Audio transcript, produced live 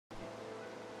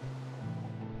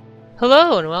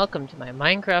Hello and welcome to my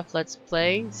Minecraft Let's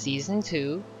Play Season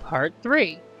 2 Part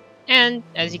 3. And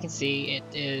as you can see, it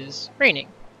is raining.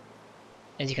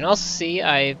 As you can also see,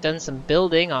 I've done some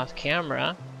building off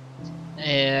camera.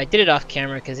 I did it off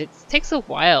camera because it takes a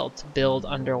while to build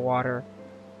underwater.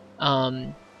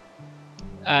 I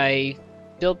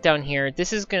built down here.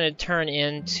 This is going to turn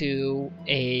into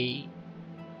a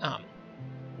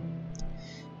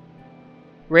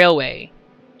railway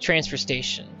transfer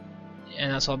station. And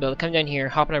that's why I'll be able to come down here,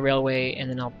 hop on a railway, and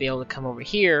then I'll be able to come over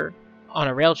here on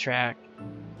a rail track,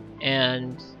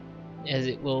 and as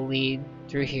it will lead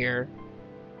through here.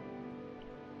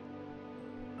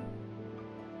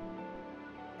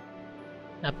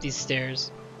 Up these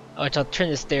stairs, which I'll turn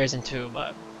the stairs into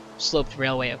a sloped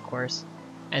railway, of course,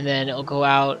 and then it'll go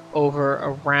out, over,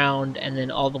 around, and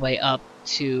then all the way up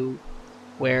to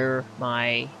where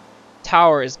my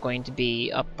tower is going to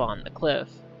be up on the cliff.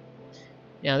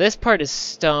 Now this part is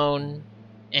stone,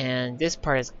 and this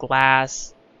part is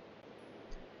glass.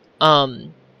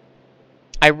 I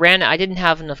didn't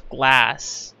have enough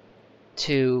glass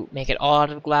to make it all out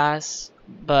of glass,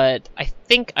 but I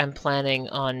think I'm planning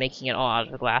on making it all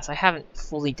out of glass. I haven't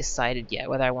fully decided yet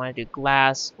whether I want to do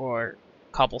glass or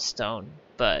cobblestone,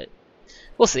 but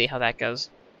we'll see how that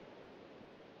goes.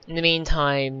 In the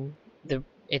meantime,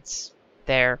 it's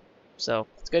there, so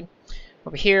it's good.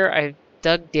 Over here, I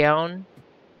dug down,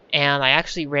 and I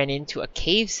actually ran into a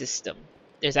cave system.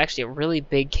 There's actually a really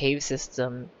big cave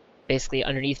system basically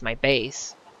underneath my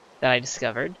base that I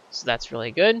discovered, so that's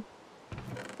really good.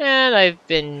 And I've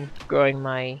been growing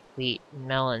my wheat and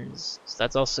melons, so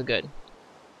that's also good.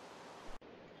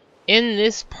 In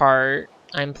this part,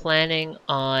 I'm planning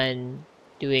on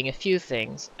doing a few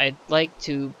things. I'd like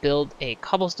to build a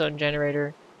cobblestone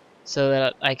generator so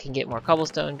that I can get more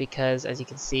cobblestone, because as you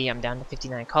can see, I'm down to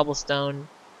 59 cobblestone,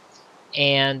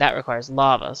 and that requires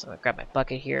lava. So I'm gonna grab my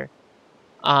bucket here.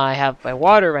 I have my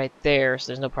water right there, so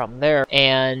there's no problem there,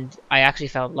 and I actually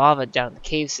found lava down in the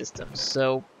cave system.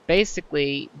 So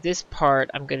basically, this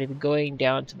part, I'm going to be going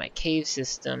down to my cave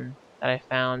system that I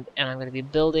found, and I'm going to be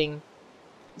building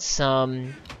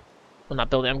some, well, not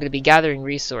building, I'm going to be gathering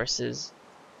resources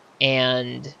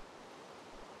and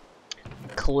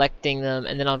collecting them,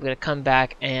 and then I'm going to come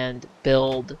back and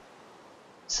build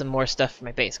some more stuff for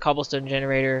my base. Cobblestone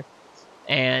generator,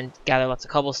 and gather lots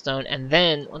of cobblestone, and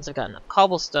then once I've got enough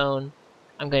cobblestone,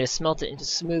 I'm going to smelt it into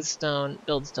smooth stone,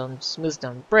 build smooth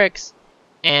stone bricks,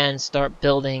 and start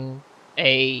building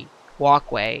a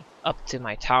walkway up to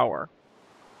my tower.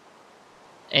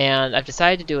 And I've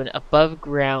decided to do an above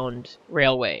ground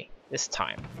railway this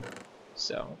time.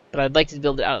 So, but I'd like to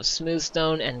build it out of smooth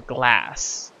stone and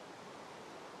glass.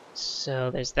 So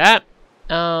there's that.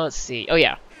 Let's see. Oh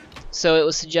yeah. So it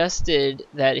was suggested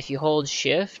that if you hold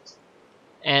shift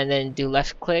and then do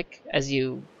left click as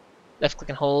you left click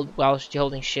and hold while you're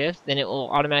holding shift, then it will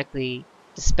automatically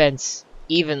dispense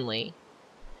evenly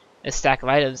a stack of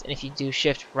items, and if you do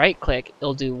shift right click,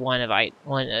 it'll do one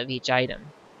of each item.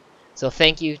 So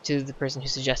thank you to the person who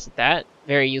suggested that.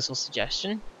 Very useful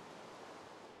suggestion.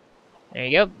 There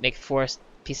you go. Make 4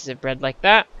 pieces of bread like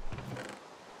that.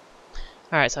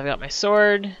 Alright, so I've got my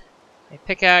sword, my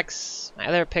pickaxe, my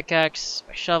other pickaxe,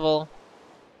 my shovel.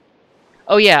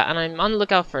 Oh yeah, and I'm on the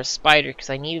lookout for a spider because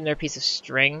I need another piece of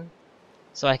string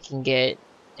so I can get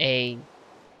a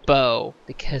bow,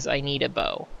 because I need a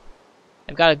bow.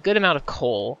 I've got a good amount of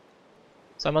coal,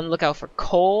 so I'm on the lookout for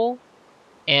coal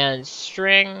and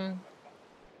string,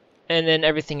 and then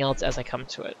everything else as I come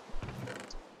to it.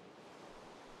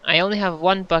 I only have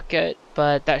 1 bucket,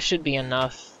 but that should be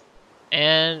enough,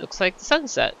 and looks like the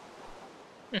sunset.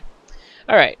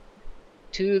 Alright,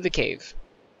 to the cave.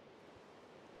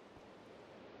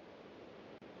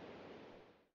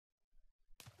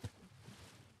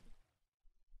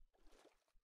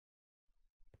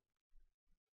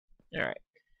 Alright,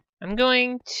 I'm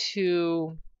going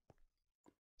to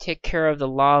take care of the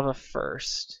lava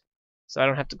first, so I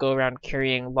don't have to go around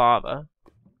carrying lava.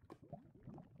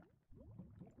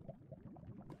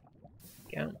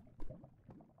 Okay.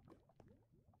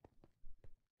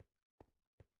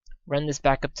 Run this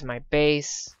back up to my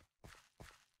base,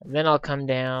 and then I'll come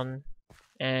down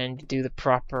and do the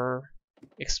proper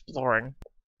exploring.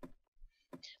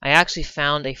 I actually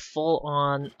found a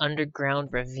full-on underground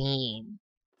ravine,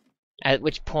 at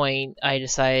which point I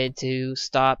decided to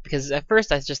stop, because at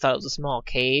first I just thought it was a small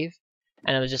cave,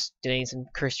 and I was just doing some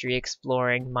cursory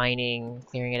exploring, mining,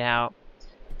 clearing it out.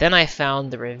 Then I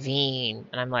found the ravine,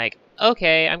 and I'm like,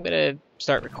 okay, I'm gonna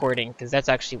start recording, because that's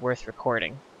actually worth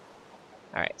recording.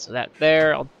 Alright, so that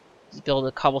there, I'll build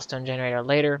a cobblestone generator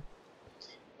later.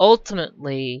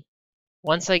 Ultimately,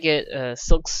 once I get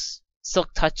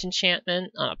Silk Touch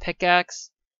enchantment on a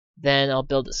pickaxe, then I'll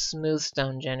build a smooth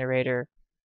stone generator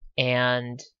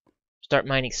and start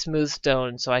mining smooth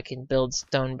stone so I can build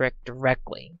stone brick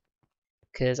directly.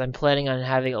 Because I'm planning on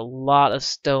having a lot of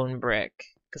stone brick.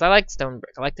 Because I like stone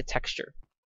brick, I like the texture.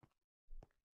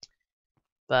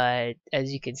 But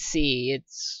as you can see,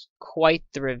 it's quite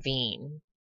the ravine.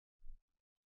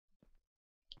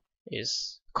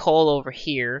 There's coal over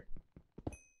here.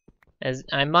 As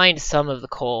I mined some of the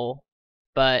coal,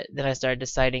 but then I started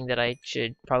deciding that I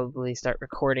should probably start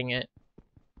recording it.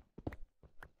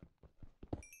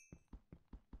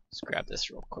 Let's grab this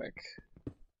real quick.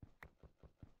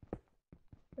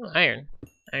 Oh, iron.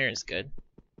 Iron's good.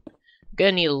 I'm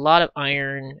gonna need a lot of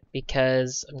iron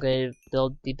because I'm going to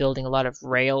be building a lot of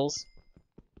rails.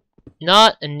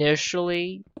 Not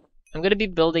initially. I'm gonna be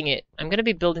building the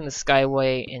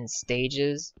Skyway in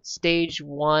stages. Stage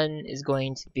 1 is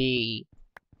going to be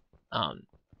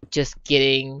just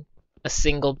getting a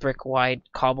single brick wide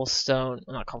cobblestone,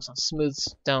 well, not cobblestone, smooth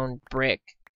stone brick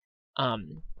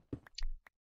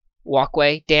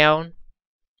walkway down.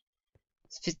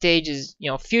 Stages,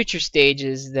 future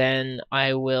stages, then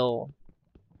I will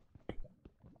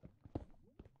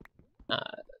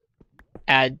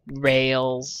add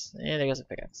rails. And there goes a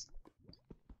pickaxe.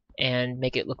 And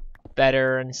make it look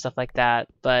better and stuff like that.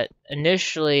 But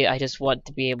initially, I just want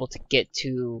to be able to get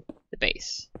to the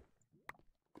base.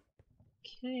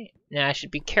 Okay. Now I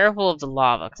should be careful of the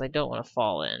lava because I don't want to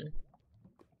fall in.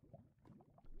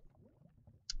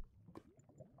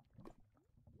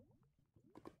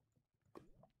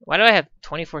 Why do I have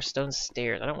 24 stone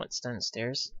stairs? I don't want stone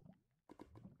stairs.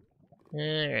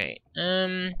 Alright,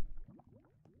 no,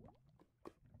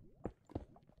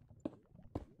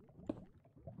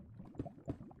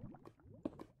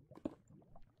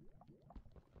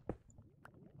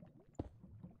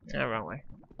 wrong way.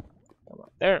 Come on,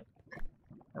 there.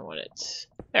 I want it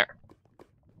there.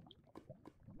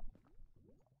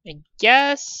 I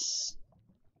guess.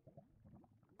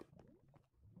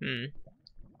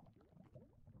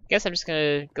 Guess I'm just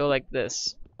gonna go like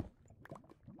this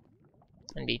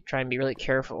and try and be really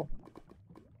careful.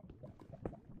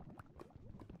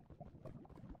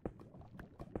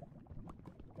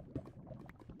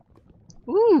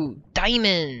 Ooh,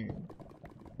 diamond!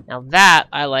 Now that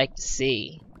I like to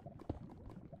see.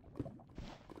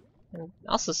 I'm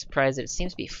also surprised that it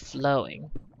seems to be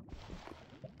flowing.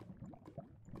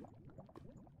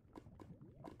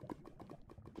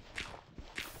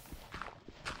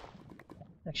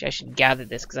 Actually, I should gather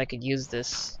this because I could use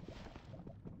this.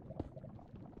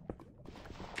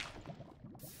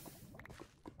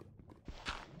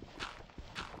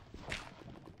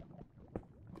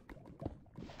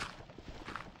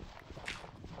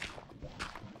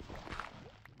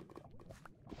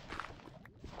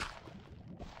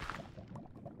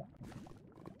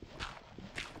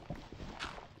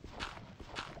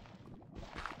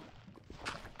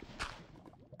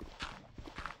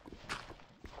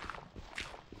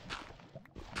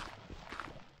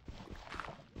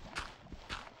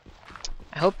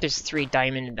 I hope there's 3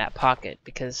 diamond in that pocket,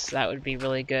 because that would be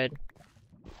really good.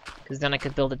 Because then I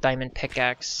could build a diamond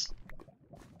pickaxe.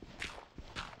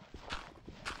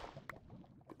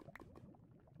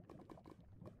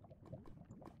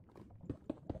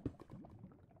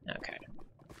 Okay.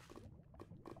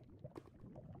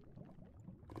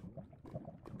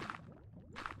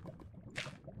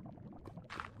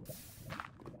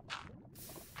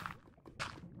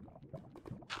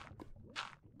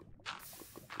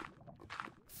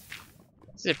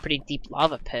 This is a pretty deep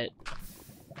lava pit.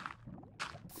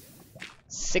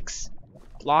 6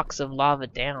 blocks of lava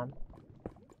down.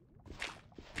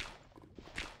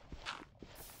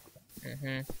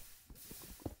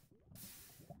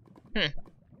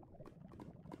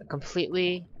 A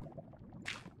completely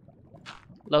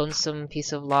lonesome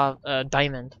piece of lava,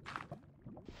 diamond.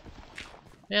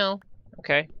 No,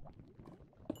 okay.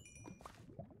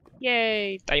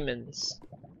 Yay, diamonds.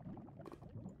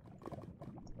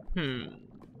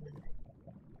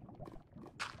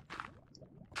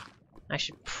 I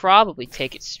should probably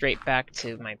take it straight back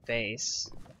to my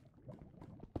base.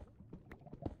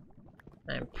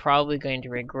 I'm probably going to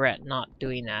regret not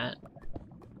doing that.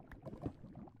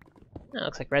 That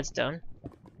looks like redstone.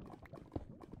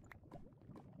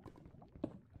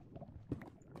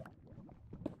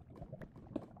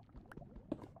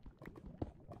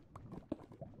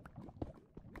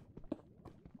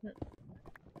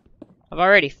 I've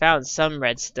already found some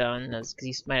redstone, because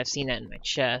you might have seen that in my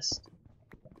chest.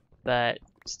 But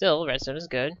still, redstone is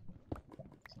good.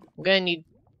 I'm gonna need...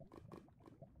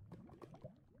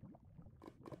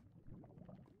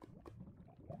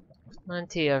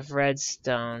 Plenty of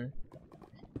redstone.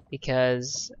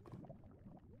 Because,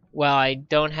 well, I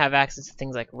don't have access to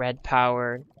things like red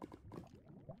power.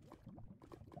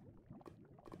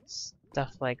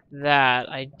 Stuff like that.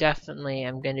 I definitely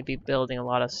am going to be building a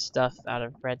lot of stuff out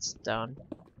of redstone.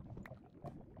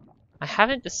 I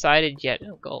haven't decided yet.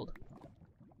 Oh, gold.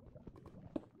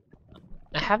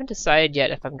 I haven't decided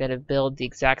yet if I'm going to build the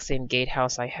exact same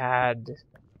gatehouse I had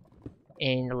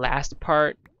in the last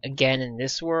part again in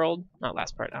this world. Not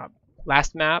last part,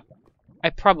 last map. I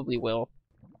probably will.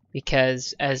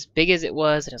 Because as big as it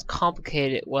was and as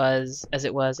complicated it was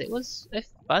a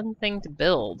fun thing to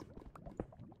build.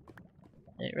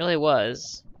 It really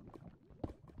was.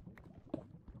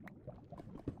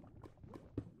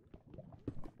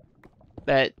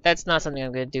 But that's not something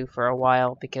I'm going to do for a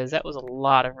while because that was a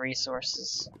lot of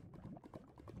resources.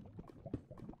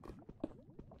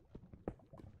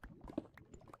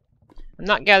 I'm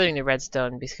not gathering the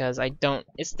redstone because I don't.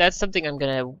 That's something I'm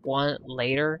going to want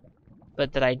later,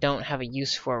 but that I don't have a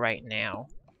use for right now.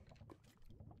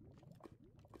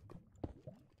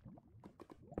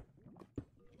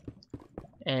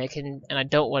 And I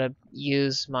don't want to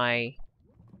use my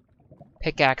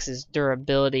pickaxe's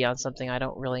durability on something I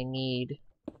don't really need.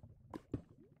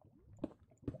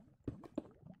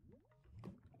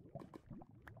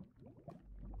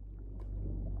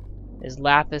 There's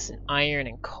lapis and iron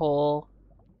and coal.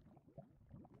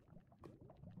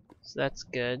 So that's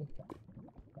good.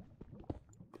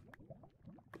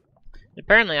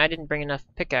 Apparently I didn't bring enough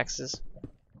pickaxes.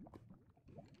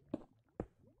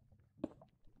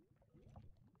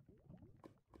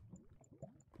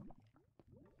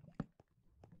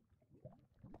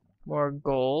 More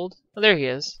gold. Oh, there he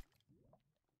is.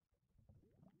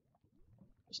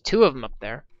 There's two of them up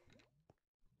there.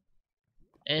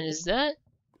 And is that?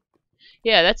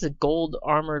 Yeah, that's a gold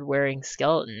armored wearing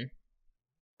skeleton.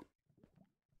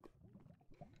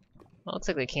 Well, looks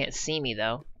like they can't see me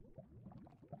though.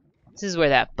 This is where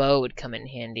that bow would come in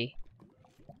handy.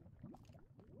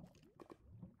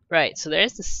 Right, so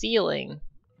there's the ceiling.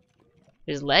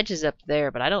 There's ledges up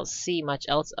there, but I don't see much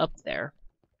else up there.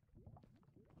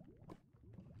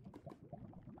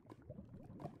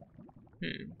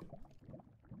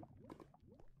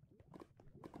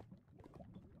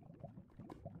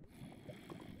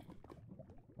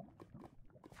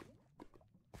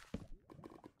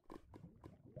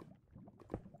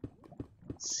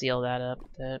 Seal that up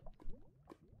a bit.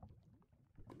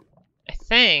 I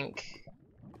think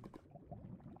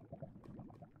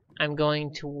I'm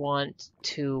going to want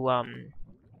to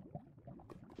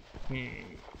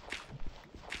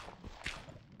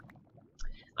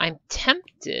I'm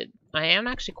tempted. I am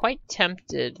actually quite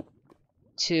tempted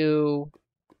to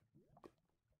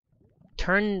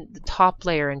turn the top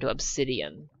layer into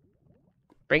obsidian.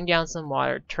 Bring down some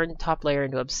water, turn the top layer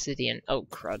into obsidian. Oh,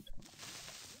 crud.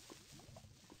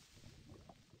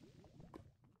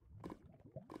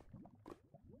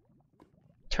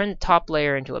 Turn the top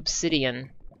layer into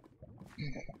obsidian.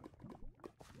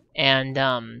 And,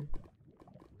 I'll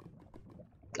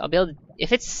be able to,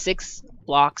 if it's 6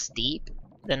 blocks deep,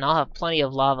 then I'll have plenty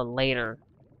of lava later.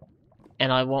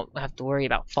 And I won't have to worry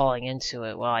about falling into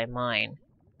it while I mine.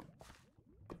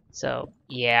 So,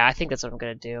 yeah, I think that's what I'm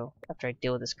gonna do after I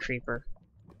deal with this creeper.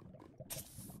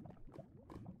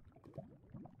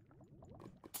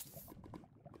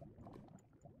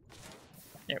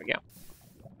 There we go.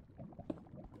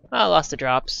 Well, I lost the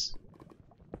drops.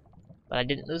 But I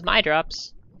didn't lose my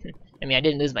drops. I mean, I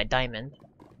didn't lose my diamond.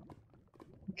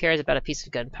 Who cares about a piece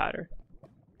of gunpowder?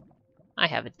 I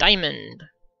have a diamond!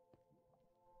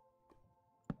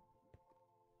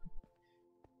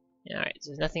 Alright, so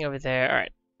there's nothing over there.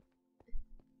 Alright.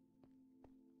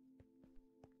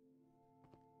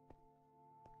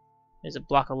 There's a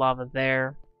block of lava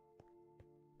there.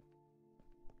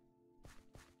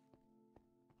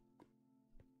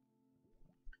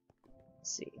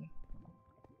 Let's see.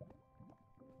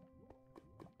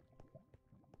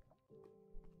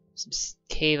 Some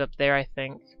cave up there, I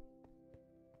think.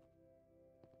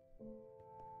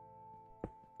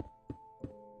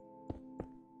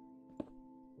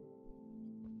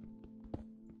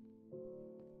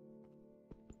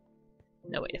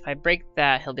 No, wait, if I break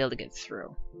that, he'll be able to get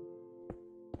through.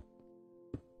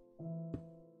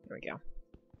 There we go.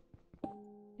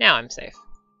 Now I'm safe.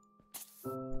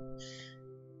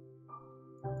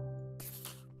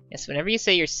 Yes, whenever you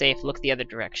say you're safe, look the other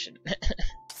direction.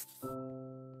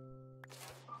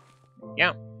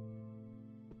 Yeah.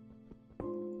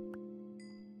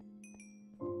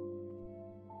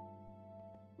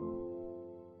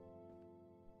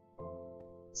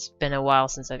 It's been a while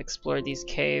since I've explored these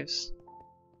caves.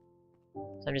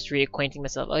 So I'm just reacquainting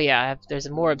myself. Oh yeah, there's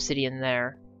more obsidian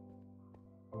there.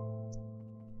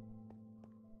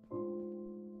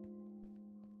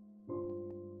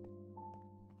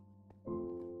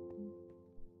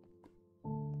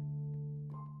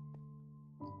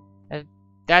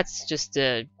 That's just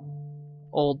a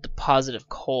old deposit of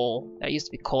coal. That used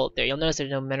to be coal up there. You'll notice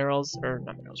there's no minerals, or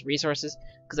not minerals, resources,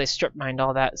 because I strip mined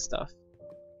all that stuff.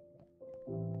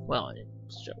 Well, I didn't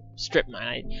strip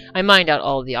mine. I mined out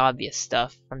all the obvious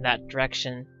stuff from that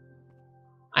direction.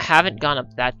 I haven't gone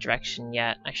up that direction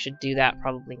yet. I should do that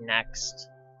probably next.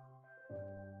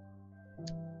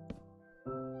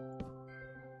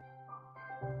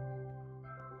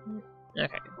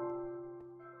 Okay.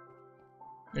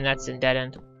 And that's in dead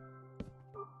end.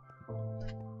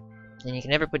 And you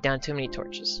can never put down too many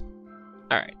torches.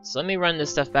 Alright, so let me run this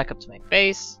stuff back up to my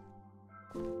base.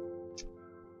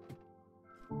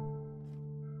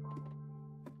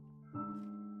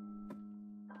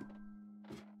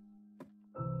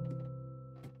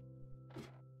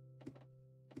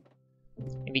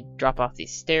 Maybe drop off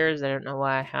these stairs. I don't know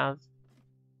why I have.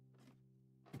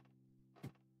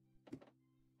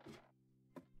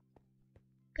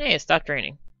 Hey, it stopped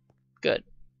raining. Good.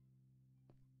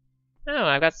 Oh,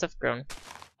 I've got stuff grown.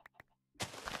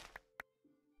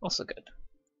 Also good.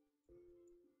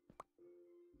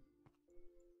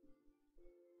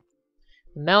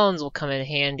 The melons will come in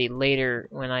handy later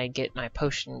when I get my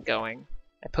potion going.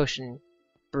 My potion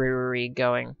brewery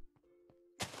going.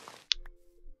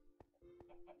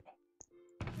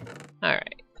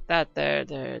 Alright, put that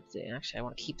there. Actually, I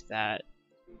want to keep that.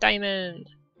 Diamond,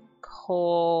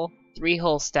 coal, 3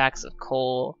 whole stacks of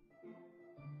coal.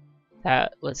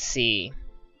 Let's see.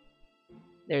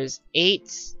 There's 8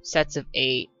 sets of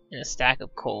 8 in a stack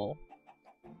of coal.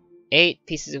 8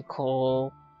 pieces of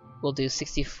coal will do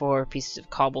 64 pieces of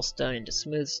cobblestone into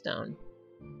smooth stone.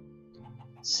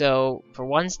 So for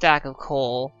 1 stack of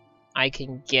coal, I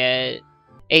can get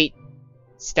 8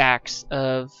 stacks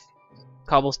of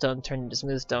cobblestone turned into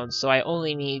smooth stone. So I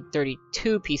only need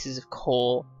 32 pieces of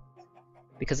coal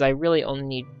because I really only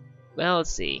need, well, let's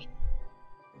see.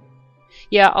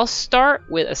 Yeah, I'll start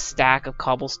with a stack of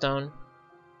cobblestone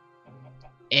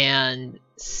and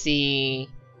see.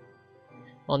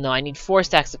 Well, no, I need 4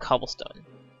 stacks of cobblestone.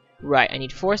 Right, I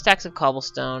need 4 stacks of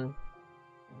cobblestone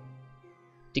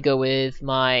to go with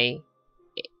my,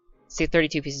 say,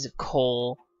 32 pieces of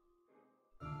coal,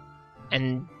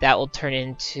 and that will turn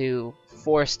into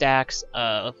 4 stacks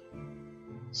of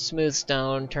smooth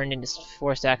stone, turned into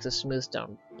 4 stacks of smooth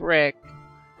stone brick,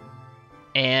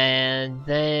 and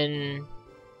then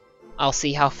I'll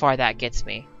see how far that gets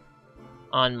me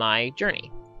on my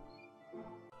journey.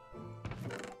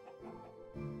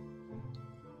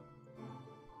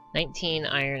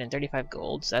 $19 iron and 35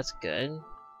 gold, so that's good.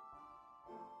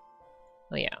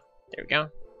 Oh yeah, there we go.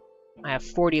 I have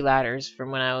 40 ladders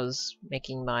from when I was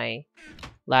making my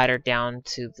ladder down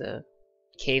to the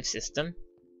cave system.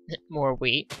 More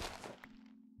wheat.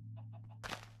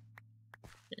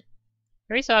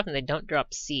 Very so often they don't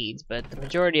drop seeds, but the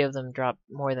majority of them drop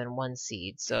more than 1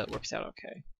 seed, so it works out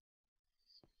okay.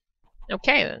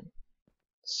 Okay then.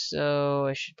 So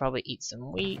I should probably eat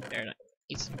some wheat, or not,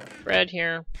 eat some bread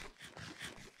here.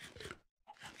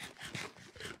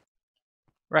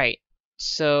 Right.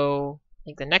 So I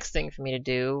think the next thing for me to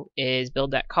do is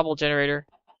build that cobble generator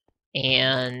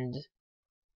and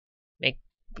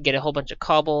get a whole bunch of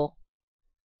cobble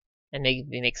and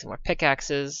maybe make some more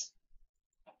pickaxes.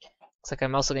 Looks like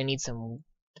I'm also gonna need some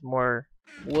more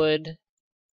wood.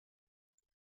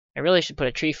 I really should put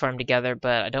a tree farm together,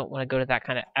 but I don't want to go to that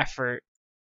kind of effort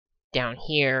down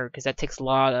here because that takes a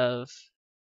lot of,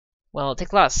 well, it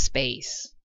takes a lot of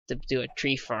space to do a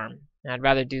tree farm, and I'd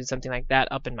rather do something like that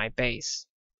up in my base.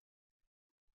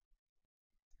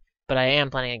 But I am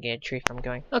planning on getting a tree farm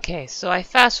going. Okay, so I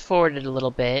fast forwarded a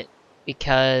little bit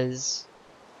because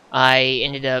I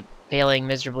ended up failing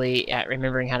miserably at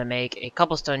remembering how to make a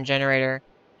cobblestone generator,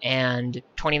 and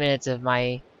 20 minutes of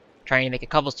my trying to make a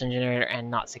cobblestone generator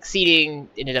and not succeeding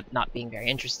ended up not being very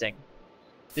interesting.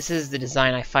 This is the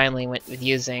design I finally went with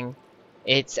using.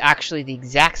 It's actually the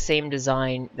exact same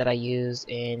design that I used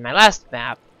in my last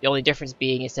map. The only difference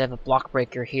being instead of a block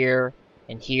breaker here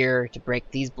and here to break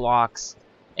these blocks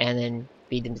and then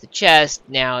feed them to the chest,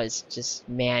 now it's just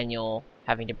manual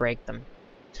having to break them.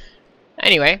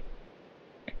 Anyway,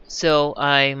 so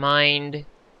I mined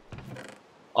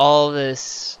all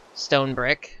this stone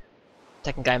brick.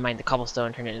 Technically I mined the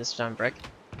cobblestone, turned it into stone brick.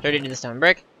 Turned it into the stone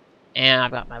brick. And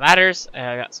I've got my ladders, and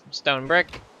I got some stone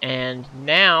brick, and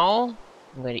now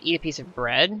I'm going to eat a piece of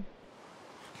bread.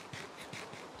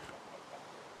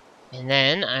 And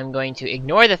then I'm going to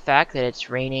ignore the fact that it's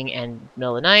raining and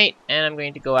middle of the night, and I'm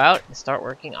going to go out and start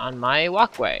working on my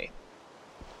walkway.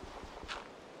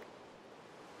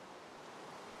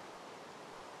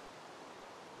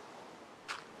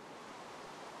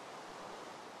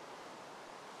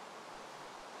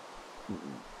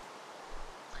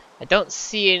 I don't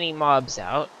see any mobs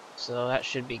out, so that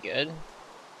should be good.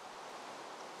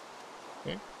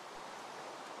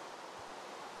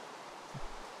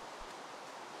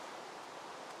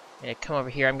 Come over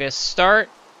here. I'm gonna start.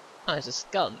 Oh, there's a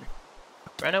skeleton.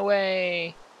 Run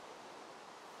away!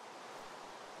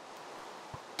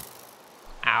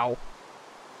 Ow.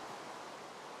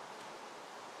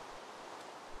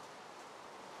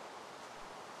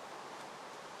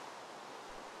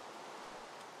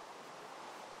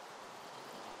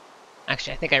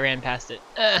 Actually, I think I ran past it.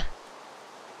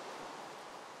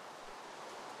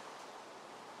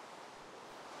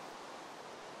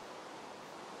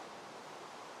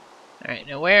 Alright,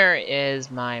 now where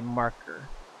is my marker?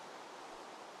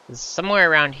 'Cause somewhere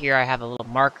around here I have a little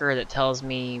marker that tells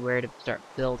me where to start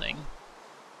building.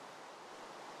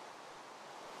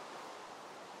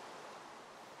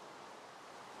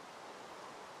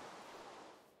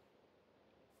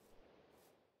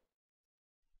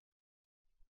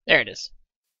 There it is.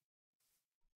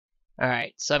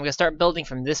 Alright, so I'm gonna start building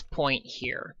from this point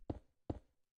here.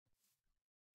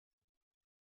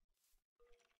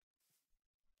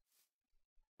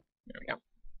 There we go.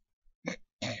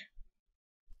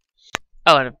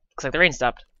 Oh, and it looks like the rain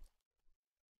stopped.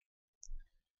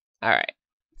 Alright.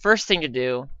 First thing to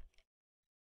do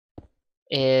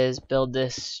is build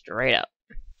this straight up.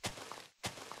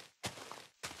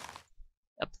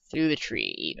 Up through the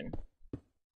tree, even.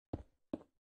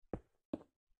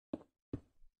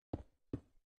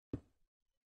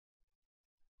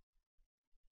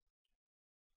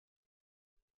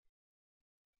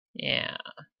 Yeah.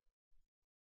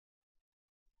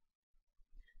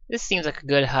 This seems like a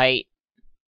good height.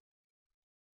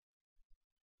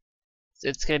 So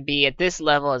it's going to be at this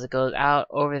level as it goes out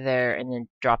over there and then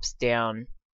drops down.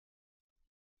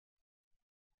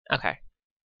 Okay.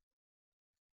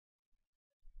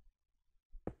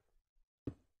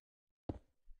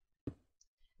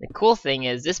 The cool thing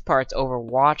is this part's over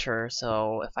water,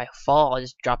 so if I fall, I'll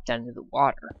just drop down into the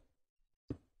water.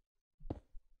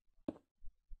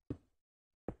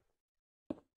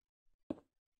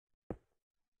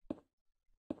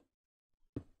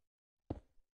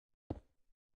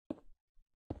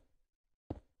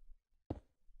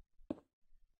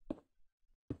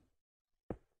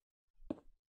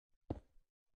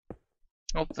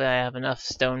 Hopefully I have enough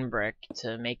stone brick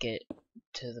to make it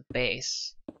to the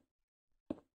base.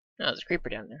 Oh, there's a creeper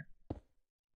down there.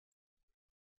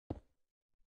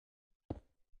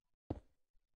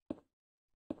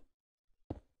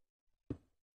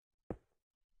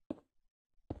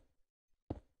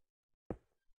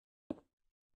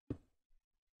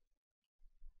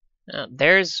 Oh,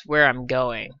 there's where I'm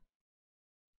going.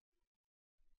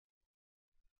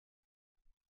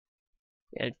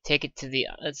 Gotta take it to the...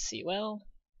 let's see, well...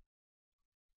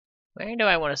 where do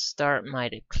I want to start my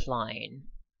decline?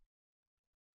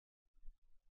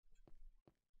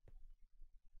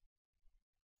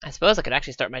 I suppose I could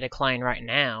actually start my decline right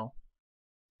now.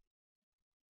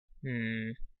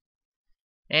 And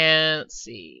let's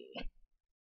see.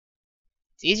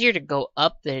 It's easier to go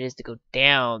up than it is to go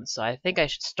down, so I think I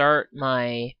should start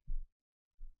my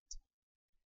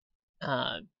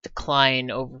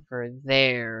decline over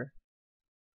there.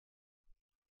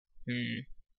 And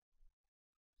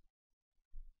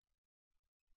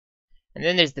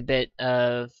then there's the bit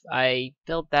of, I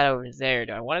built that over there.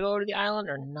 Do I want to go over to the island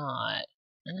or not?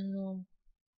 I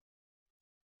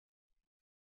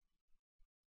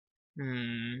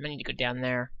need to go down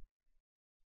there.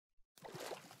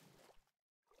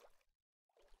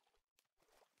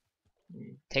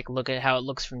 Take a look at how it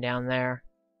looks from down there.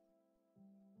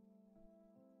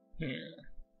 I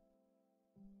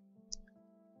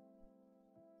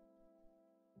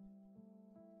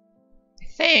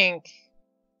think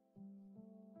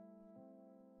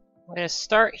I'm gonna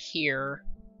start here,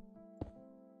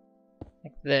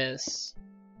 like this.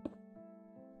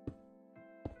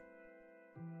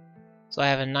 So I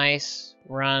have a nice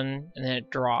run, and then it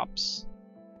drops.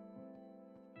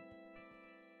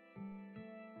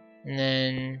 And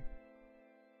then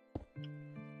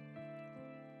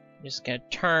I'm just gonna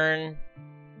turn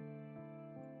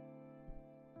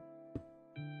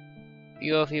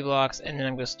a few blocks, and then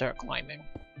I'm gonna start climbing.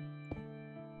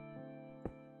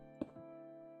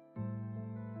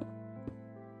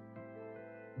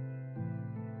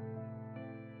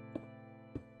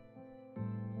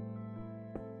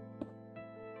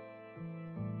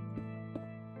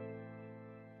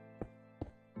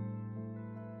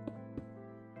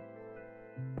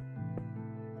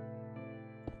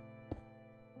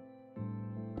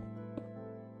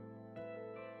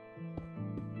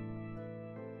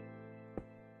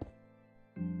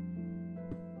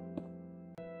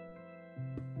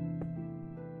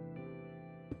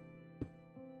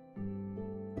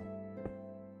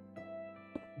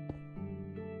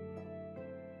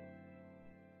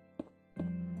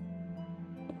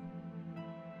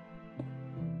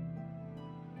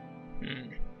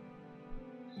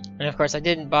 And of course I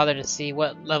didn't bother to see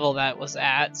what level that was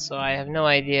at, so I have no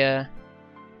idea.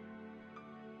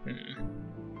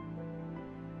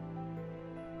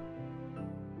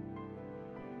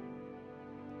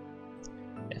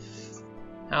 If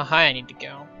how high I need to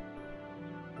go.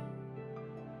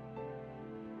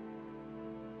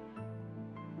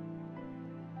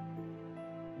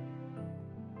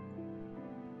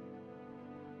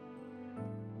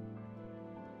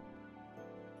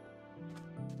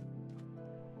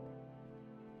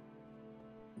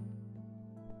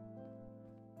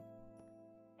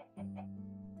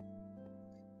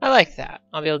 I like that.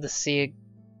 I'll be able to see it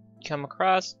come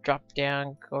across, drop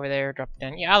down, go over there, drop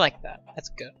down. Yeah, I like that. That's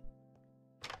good.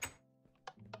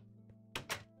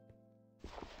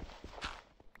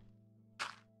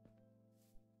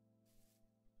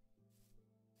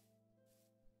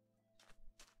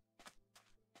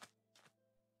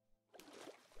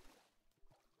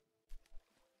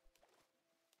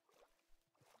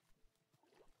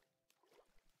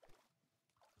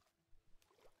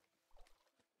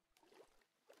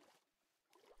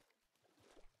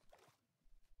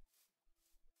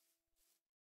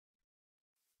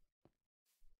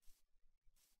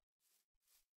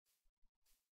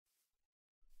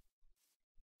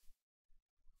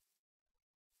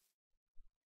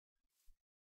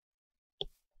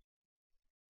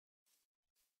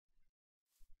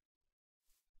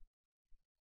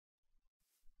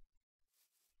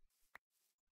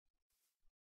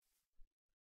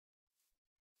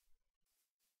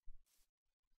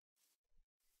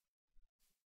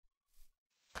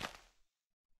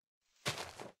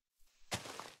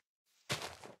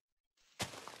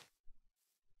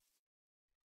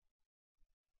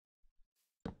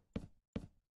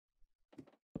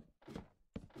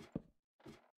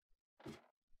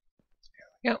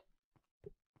 Yep.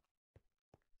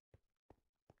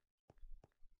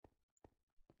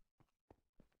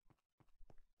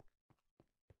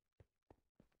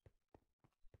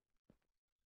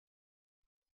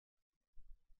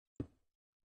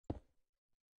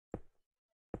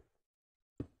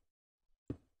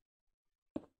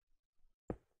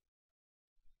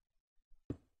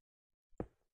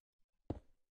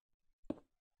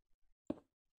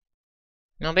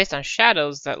 Now, based on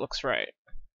shadows, that looks right.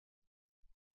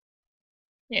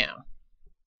 Yeah.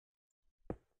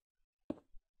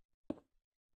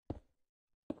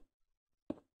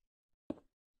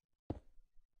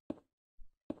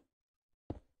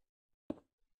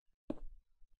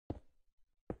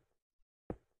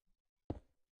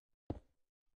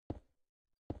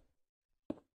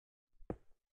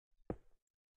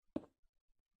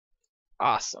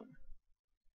 Awesome.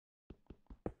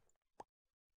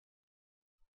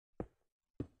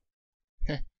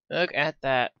 Look at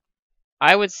that.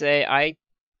 I would say I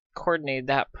coordinated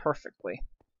that perfectly.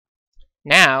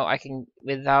 Now I can,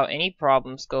 without any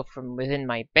problems, go from within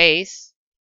my base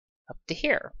up to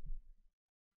here.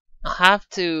 I'll have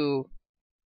to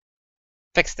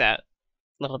fix that a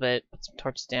little bit, put some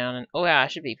torches down, and oh yeah, I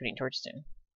should be putting torches in.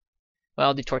 Well,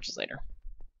 I'll do torches later.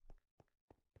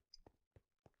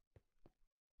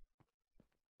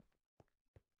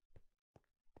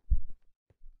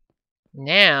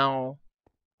 Now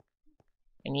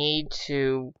I need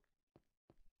to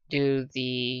do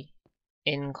the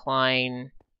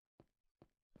incline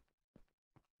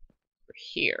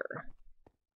here.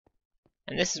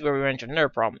 And this is where we run into another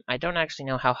problem. I don't actually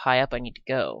know how high up I need to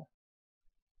go.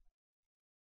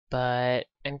 But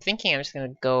I'm thinking I'm just going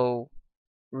to go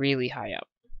really high up.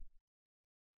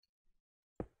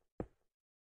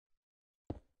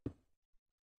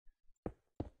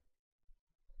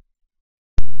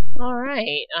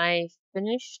 Alright, I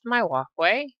finished my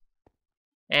walkway.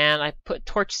 And I put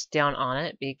torches down on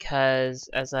it because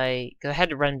cause I had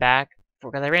to run back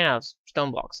because I ran out of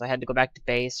stone blocks. So I had to go back to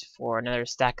base for another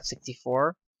stack of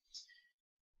 64.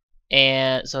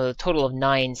 And so a total of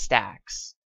 9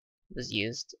 stacks was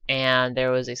used. And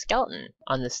there was a skeleton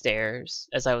on the stairs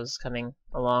as I was coming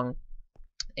along.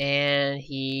 And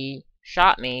he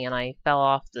shot me and I fell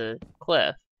off the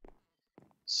cliff.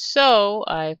 So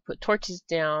I put torches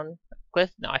down.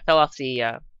 I fell off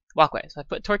the walkway. So I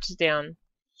put torches down.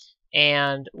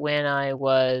 And when I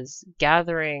was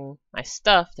gathering my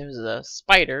stuff, there was a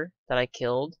spider that I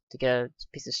killed to get a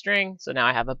piece of string. So now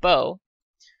I have a bow.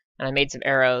 And I made some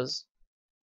arrows.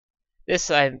 This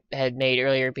I had made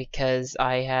earlier because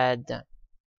I had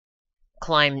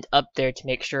climbed up there to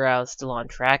make sure I was still on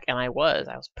track. And I was.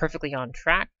 I was perfectly on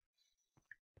track.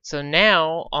 So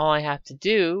now all I have to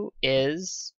do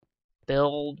is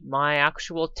build my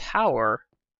actual tower.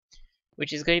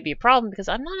 Which is going to be a problem because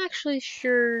I'm not actually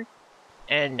sure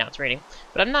and now it's raining.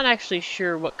 But I'm not actually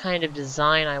sure what kind of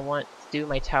design I want to do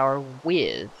my tower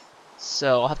with.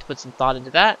 So I'll have to put some thought into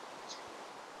that.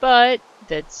 But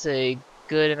that's a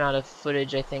good amount of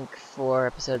footage, I think, for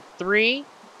episode 3.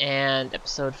 And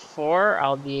episode 4,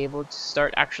 I'll be able to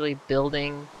start actually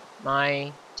building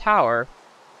my tower.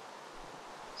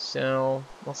 So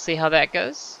we'll see how that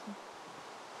goes.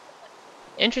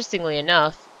 Interestingly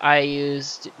enough, I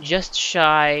used just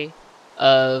shy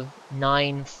of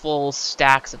 9 full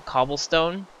stacks of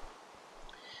cobblestone,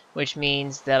 which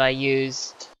means that I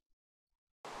used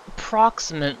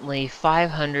approximately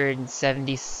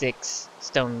 576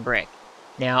 stone brick.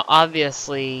 Now,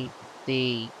 obviously,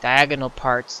 the diagonal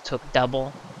parts took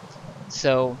double,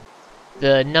 so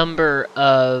the number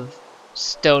of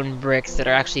stone bricks that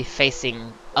are actually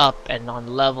facing up and on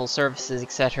level surfaces,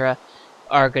 etc.,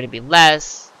 are going to be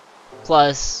less.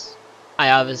 Plus,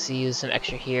 I obviously used some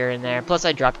extra here and there. Plus,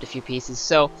 I dropped a few pieces.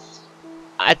 So,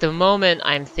 at the moment,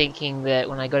 I'm thinking that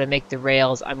when I go to make the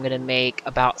rails, I'm going to make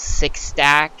about 6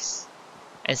 stacks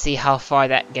and see how far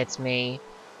that gets me.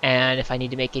 And if I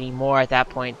need to make any more at that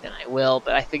point, then I will.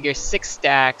 But I figure 6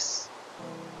 stacks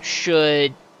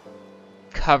should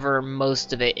cover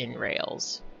most of it in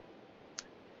rails.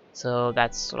 So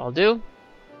that's what I'll do.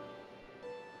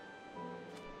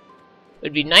 It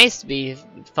would be nice to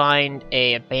find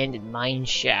a abandoned mine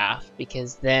shaft,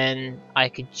 because then I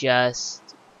could just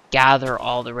gather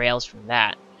all the rails from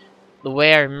that. The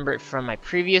way I remember it from my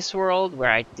previous world,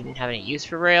 where I didn't have any use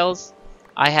for rails,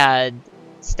 I had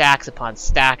stacks upon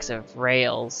stacks of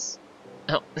rails.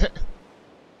 Oh,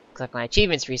 looks like my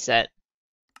achievements reset.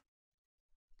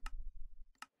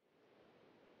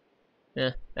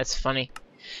 That's funny.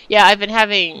 Yeah, I've been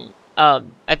having,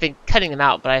 I've been cutting them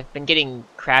out, but I've been getting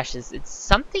crashes. It's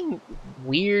something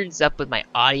weird's up with my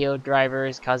audio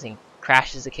drivers, causing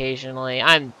crashes occasionally.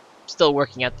 I'm still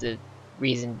working out the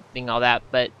reason being all that,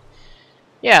 but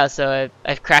yeah, so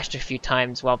I've crashed a few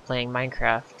times while playing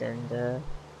Minecraft, and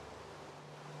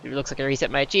it looks like I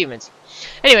reset my achievements.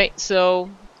 Anyway,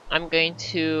 so I'm going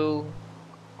to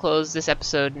close this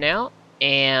episode now,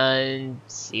 and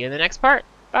see you in the next part.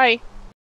 Bye!